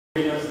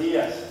Buenos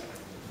dias.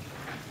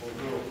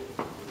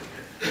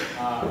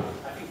 I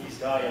think this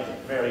guy has a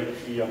very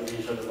clear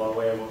vision about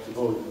where I want to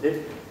go, isn't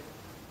it?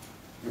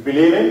 You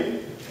believe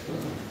it?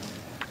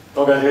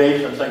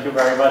 Congratulations, thank you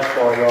very much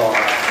for your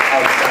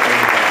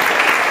outstanding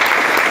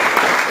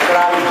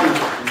clarity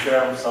in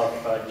terms of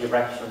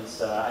directions.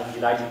 I'm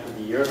delighted to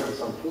be here, and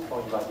thank you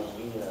for inviting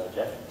me,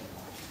 Jeff.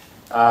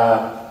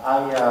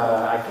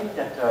 I think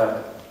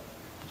that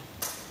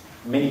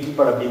many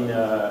people have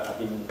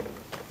been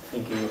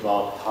thinking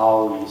about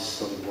how is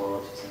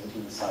SolidWorks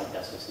inside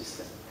Dassault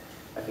Systems.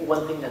 I think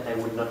one thing that I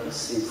would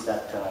notice is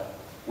that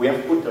we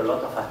have put a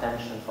lot of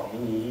attention for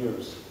many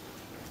years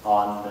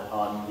on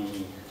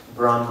the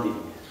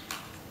branding.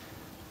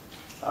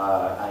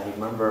 I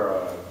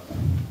remember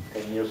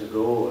 10 years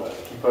ago,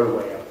 people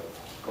were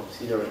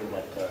considering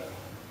that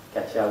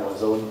Katia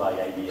was owned by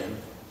IBM.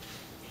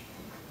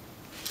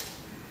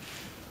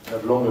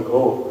 Not long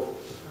ago,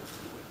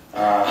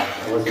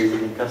 I was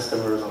visiting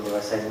customers and they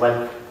were saying,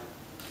 well,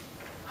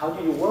 how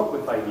do you work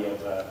with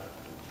IBM?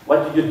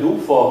 What do you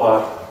do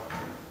for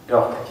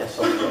your Katia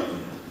software?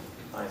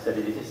 I said,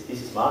 this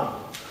is mine.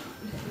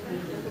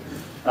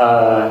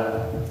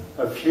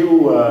 A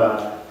few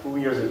 2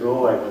 years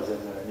ago, I was in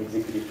an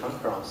executive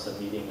conference, a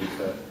meeting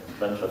with a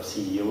bunch of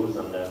CEOs,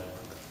 and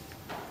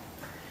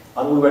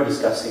we were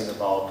discussing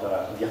about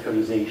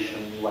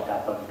virtualization, what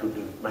happened to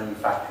the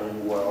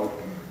manufacturing world,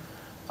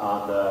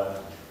 and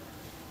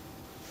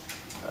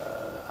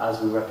as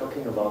we were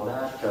talking about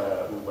that,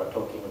 we were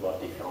talking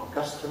about different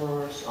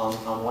customers,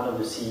 and one of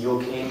the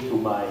CEO came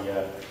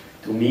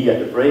to me at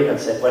the break and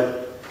said,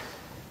 well,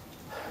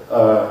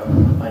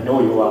 I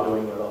know you are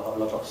doing a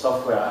lot of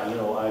software. I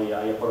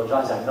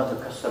apologize, I'm not a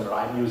customer,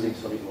 I'm using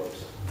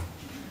SolidWorks.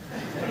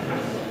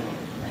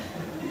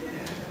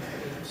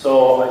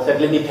 So I said,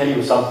 let me tell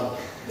you something.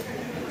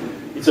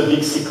 It's a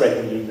big secret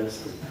in the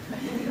industry.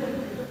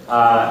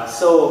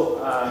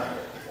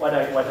 What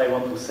I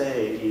want to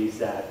say is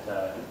that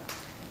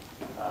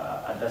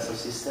at Dassault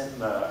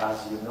Systems,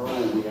 as you know,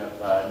 we have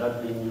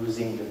not been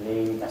using the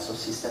name Dassault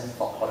Systems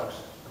for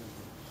products.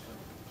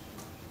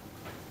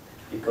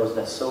 Because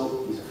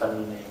Dassault is a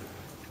family name.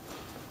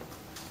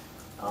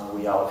 And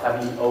we are a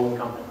family-owned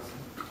company.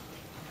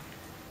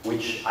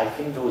 Which I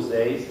think those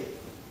days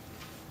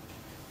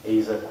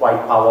is a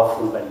quite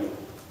powerful value.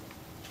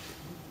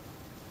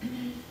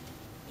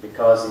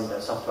 Because in the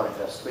software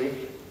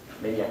industry,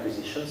 many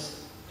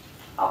acquisitions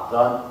are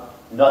done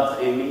not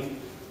really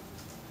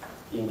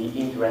in the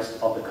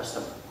interest of the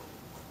customer.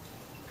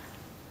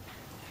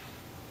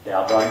 They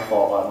are done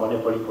for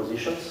monopoly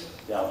positions,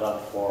 they are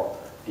done for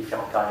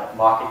different kind of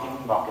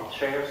market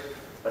shares,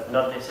 but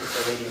not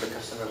necessarily in the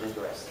customer's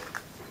interest.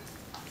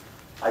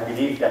 I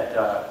believe that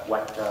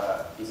what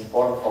is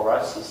important for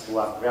us is to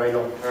have very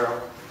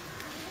long-term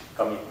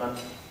commitment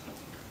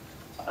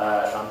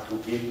and to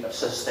build a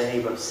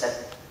sustainable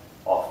set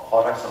of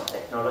products and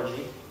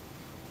technology.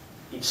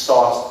 It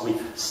starts with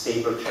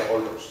stable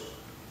shareholders.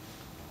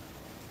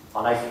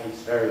 And I think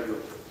it's very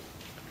good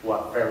to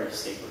have very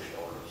stable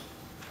shareholders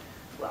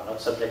who are not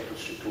subject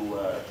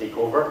to take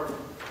over.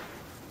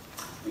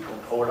 We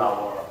control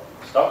our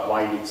stock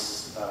while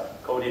it's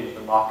coded in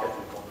the market.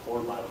 We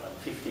control by about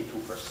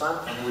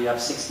 52%, and we have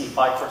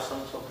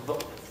 65% of the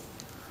vote.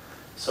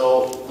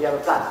 So we have a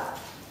plan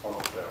for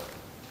long term.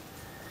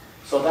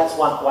 So that's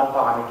one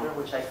parameter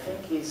which I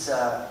think is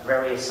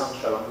very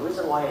essential. And the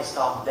reason why I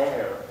start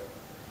there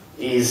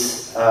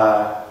is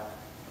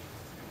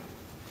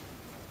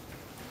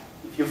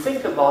if you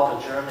think about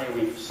a journey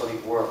with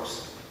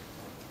SolidWorks,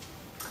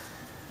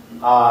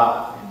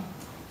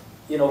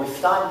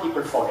 with time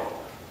people forget.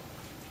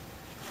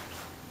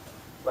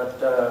 But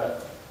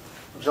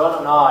John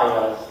and I,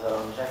 as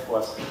Jeff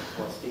was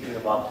speaking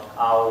about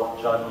how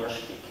John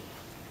Hirschkick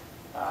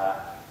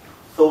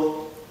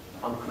thought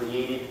and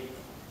created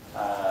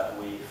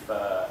with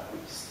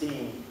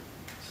Steam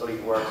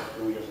SolidWorks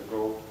 2 years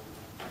ago.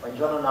 When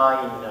John and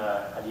I,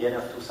 at the end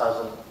of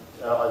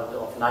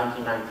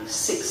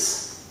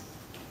 1996,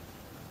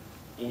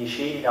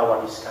 initiated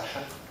our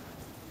discussion,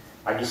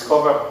 I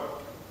discovered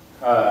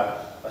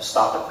a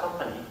startup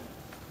company.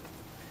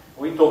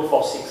 We talked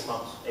for 6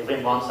 months.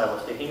 Every month I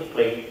was taking a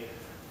plane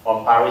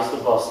from Paris to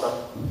Boston,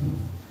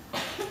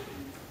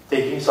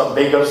 taking some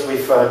bagels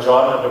with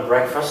John at the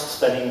breakfast,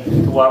 spending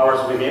 2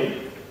 hours with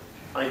him.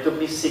 And it took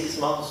me 6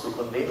 months to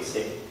convince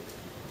him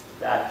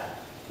that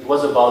he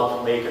was about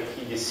to make a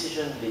key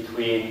decision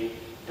between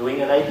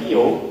doing an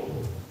IPO,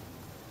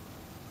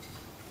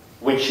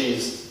 which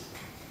is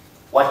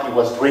what he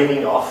was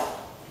dreaming of,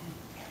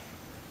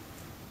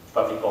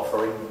 public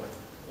offering,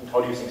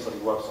 introducing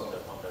SolidWorks on the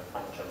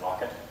financial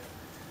market.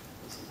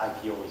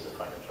 IPO is a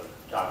financial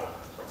jargon,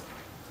 so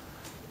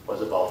it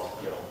was about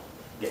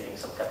getting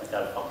some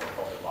capital from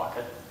the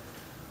market,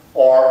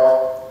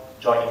 or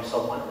joining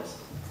someone else.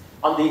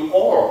 And the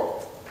or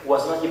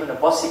was not even a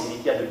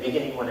possibility at the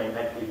beginning when I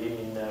met with him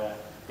in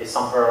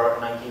December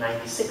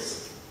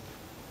 1996.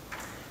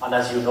 And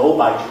as you know,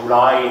 by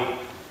July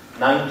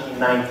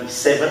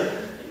 1997,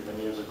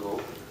 11 years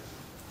ago,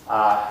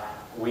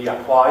 we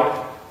acquired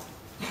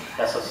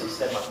Dassault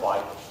Systems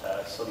acquired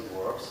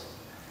SolidWorks.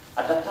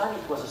 At that time,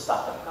 it was a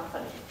startup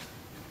company.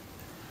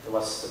 There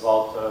was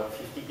about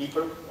 50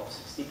 people or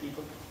 60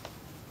 people,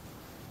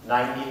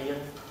 9 million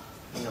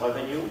in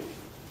revenue,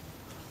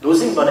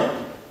 losing money.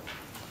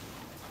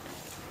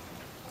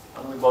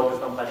 And we bought the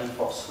company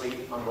for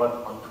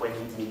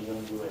 $320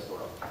 million US.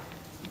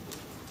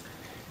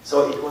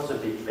 So it was a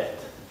big bet.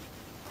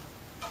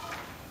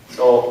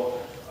 So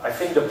I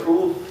think the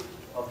proof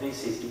of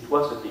this is it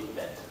was a big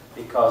bet,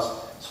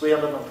 because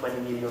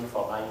 320 million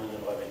for 9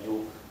 million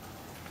revenue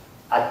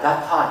at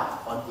that time,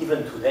 and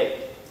even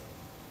today,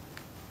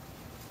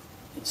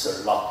 it's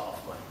a lot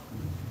of money.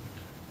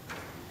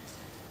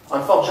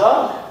 And for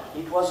John,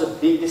 it was a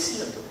big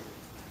decision to make.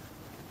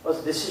 It was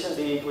a decision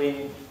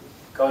between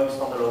going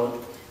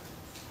standalone,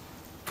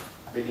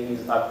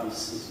 building up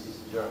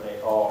this journey,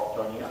 or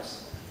joining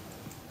us.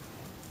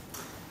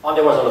 And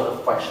there was a lot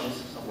of questions.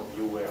 Some of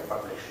you were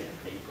publishing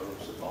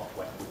papers about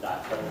what would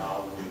happen,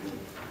 how we would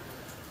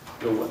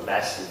do a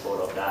mess with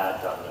all of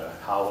that, and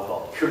how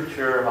about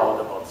culture, how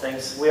about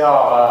things. We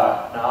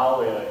are now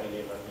 11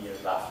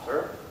 years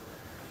after.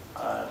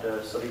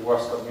 The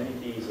SolidWorks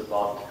community is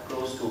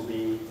close to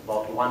be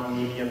about 1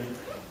 million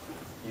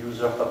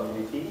user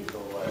community, so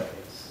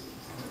it's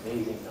an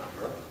amazing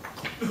number.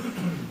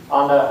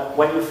 And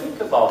when you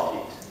think about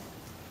it,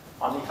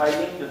 and if I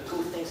link the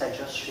two things I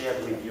just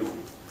shared with you,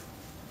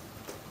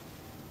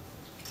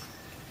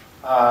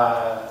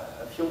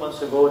 a few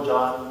months ago,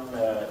 John,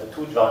 the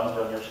two Johns,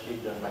 John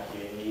Yoshkid, John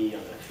McElhenney,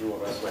 and a few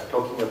of us were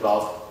talking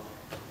about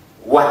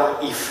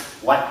what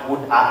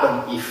would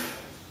happen if.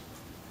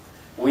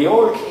 We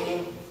all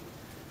came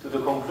to the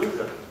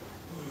conclusion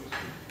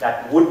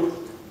that would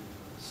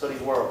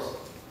SolidWorks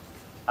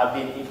have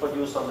been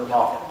introduced on the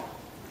market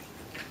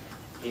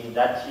in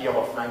that year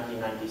of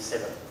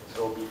 1997,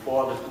 so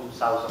before the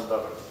 2000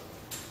 bubble.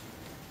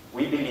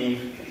 We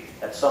believe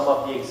that some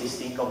of the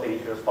existing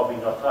competitors, probably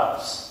not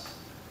us,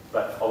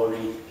 but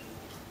probably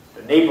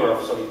the neighbor of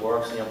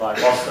SolidWorks nearby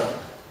Boston,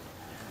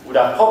 would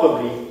have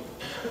probably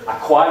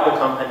acquired the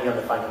company on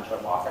the financial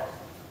market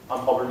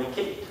and probably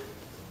killed it,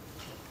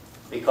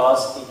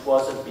 because it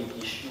was a big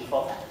issue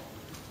for them.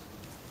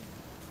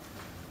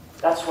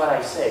 That's what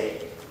I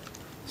say.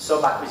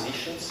 Some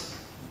acquisitions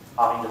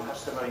are in the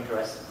customer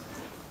interest.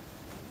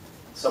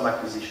 Some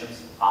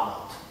acquisitions are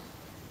not.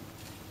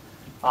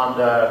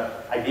 And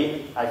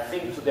I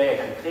think today I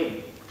can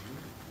claim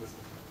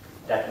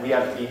that we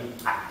have been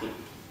acting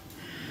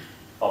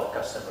for the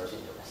customer's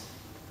interest.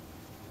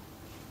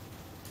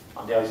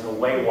 And there is no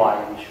way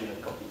why we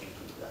shouldn't continue to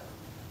do that.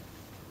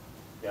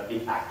 We have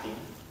been acting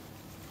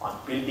on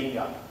building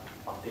up,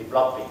 on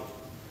developing,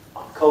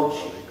 on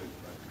coaching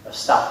a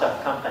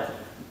startup company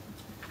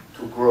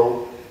to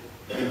grow,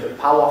 build a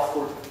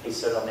powerful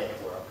reseller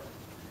network,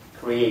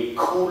 create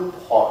cool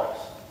products,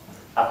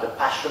 have the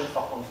passion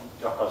for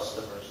your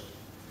customers,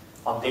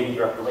 and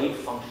deliver great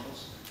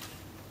functions,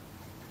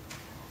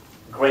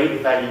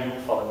 great value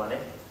for the money.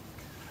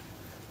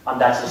 And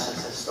that's the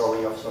success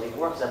story of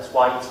SolidWorks. That's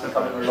why it's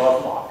becoming a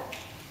love mark.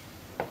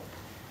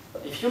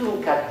 But if you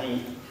look at the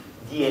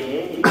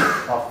DNA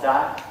of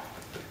that,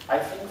 I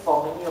think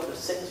for many of the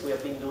things we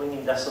have been doing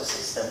in Dassault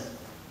Systems,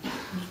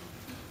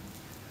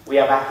 we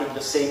have acted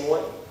the same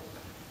way.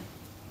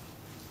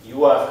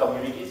 You have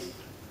communities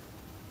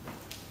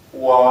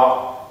who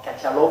are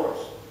Katia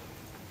lovers.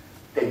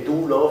 They do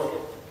love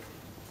it.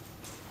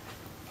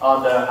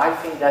 And I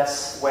think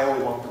that's where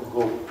we want to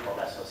go for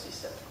Dassault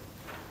Systems.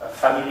 A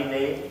family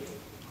name,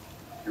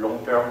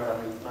 long-term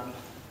commitment,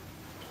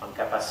 and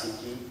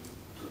capacity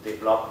to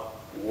develop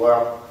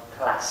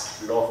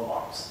world-class love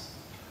marks.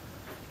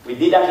 We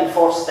did that in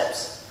 4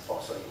 steps for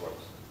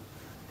SolidWorks.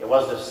 There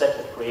was the step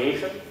of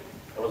creation.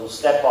 There was a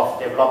step of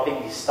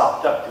developing the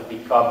startup to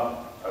become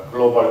a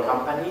global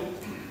company.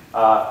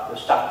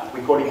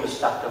 We call it the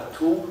Startup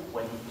 2.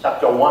 When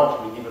Chapter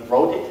 1, we even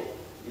wrote it.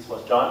 This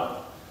was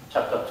John.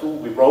 Chapter 2,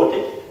 we wrote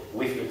it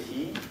with the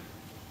team.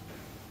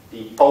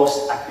 The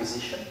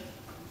post-acquisition.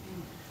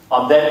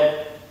 And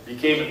then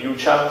became a new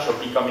challenge of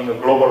becoming a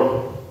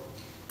global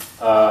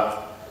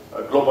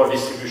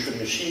distribution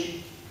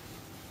machine.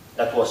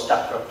 That was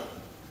Chapter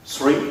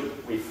 3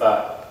 with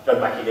John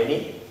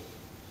McElhenney.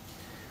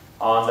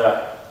 And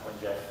when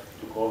Jeff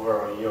took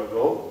over a year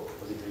ago,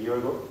 was it a year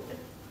ago?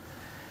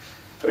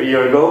 Yeah. A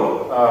year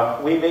ago,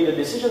 we made a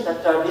decision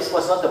that this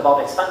was not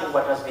about expanding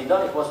what has been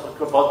done, it was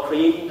about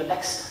creating the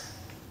next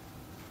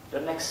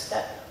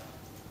step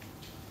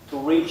to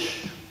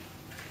reach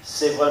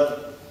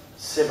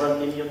 7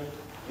 million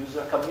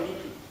user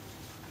community,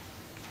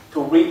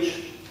 to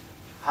reach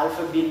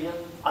 500 million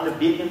and 1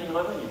 billion in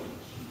revenue,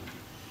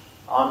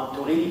 and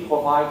to really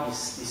provide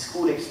this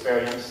cool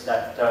experience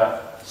that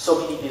so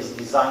many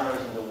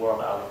designers in the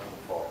world are looking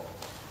for.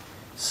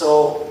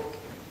 So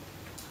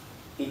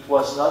it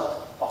was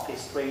not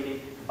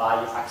orchestrated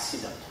by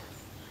accident.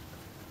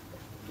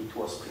 It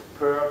was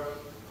prepared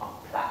and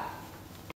planned.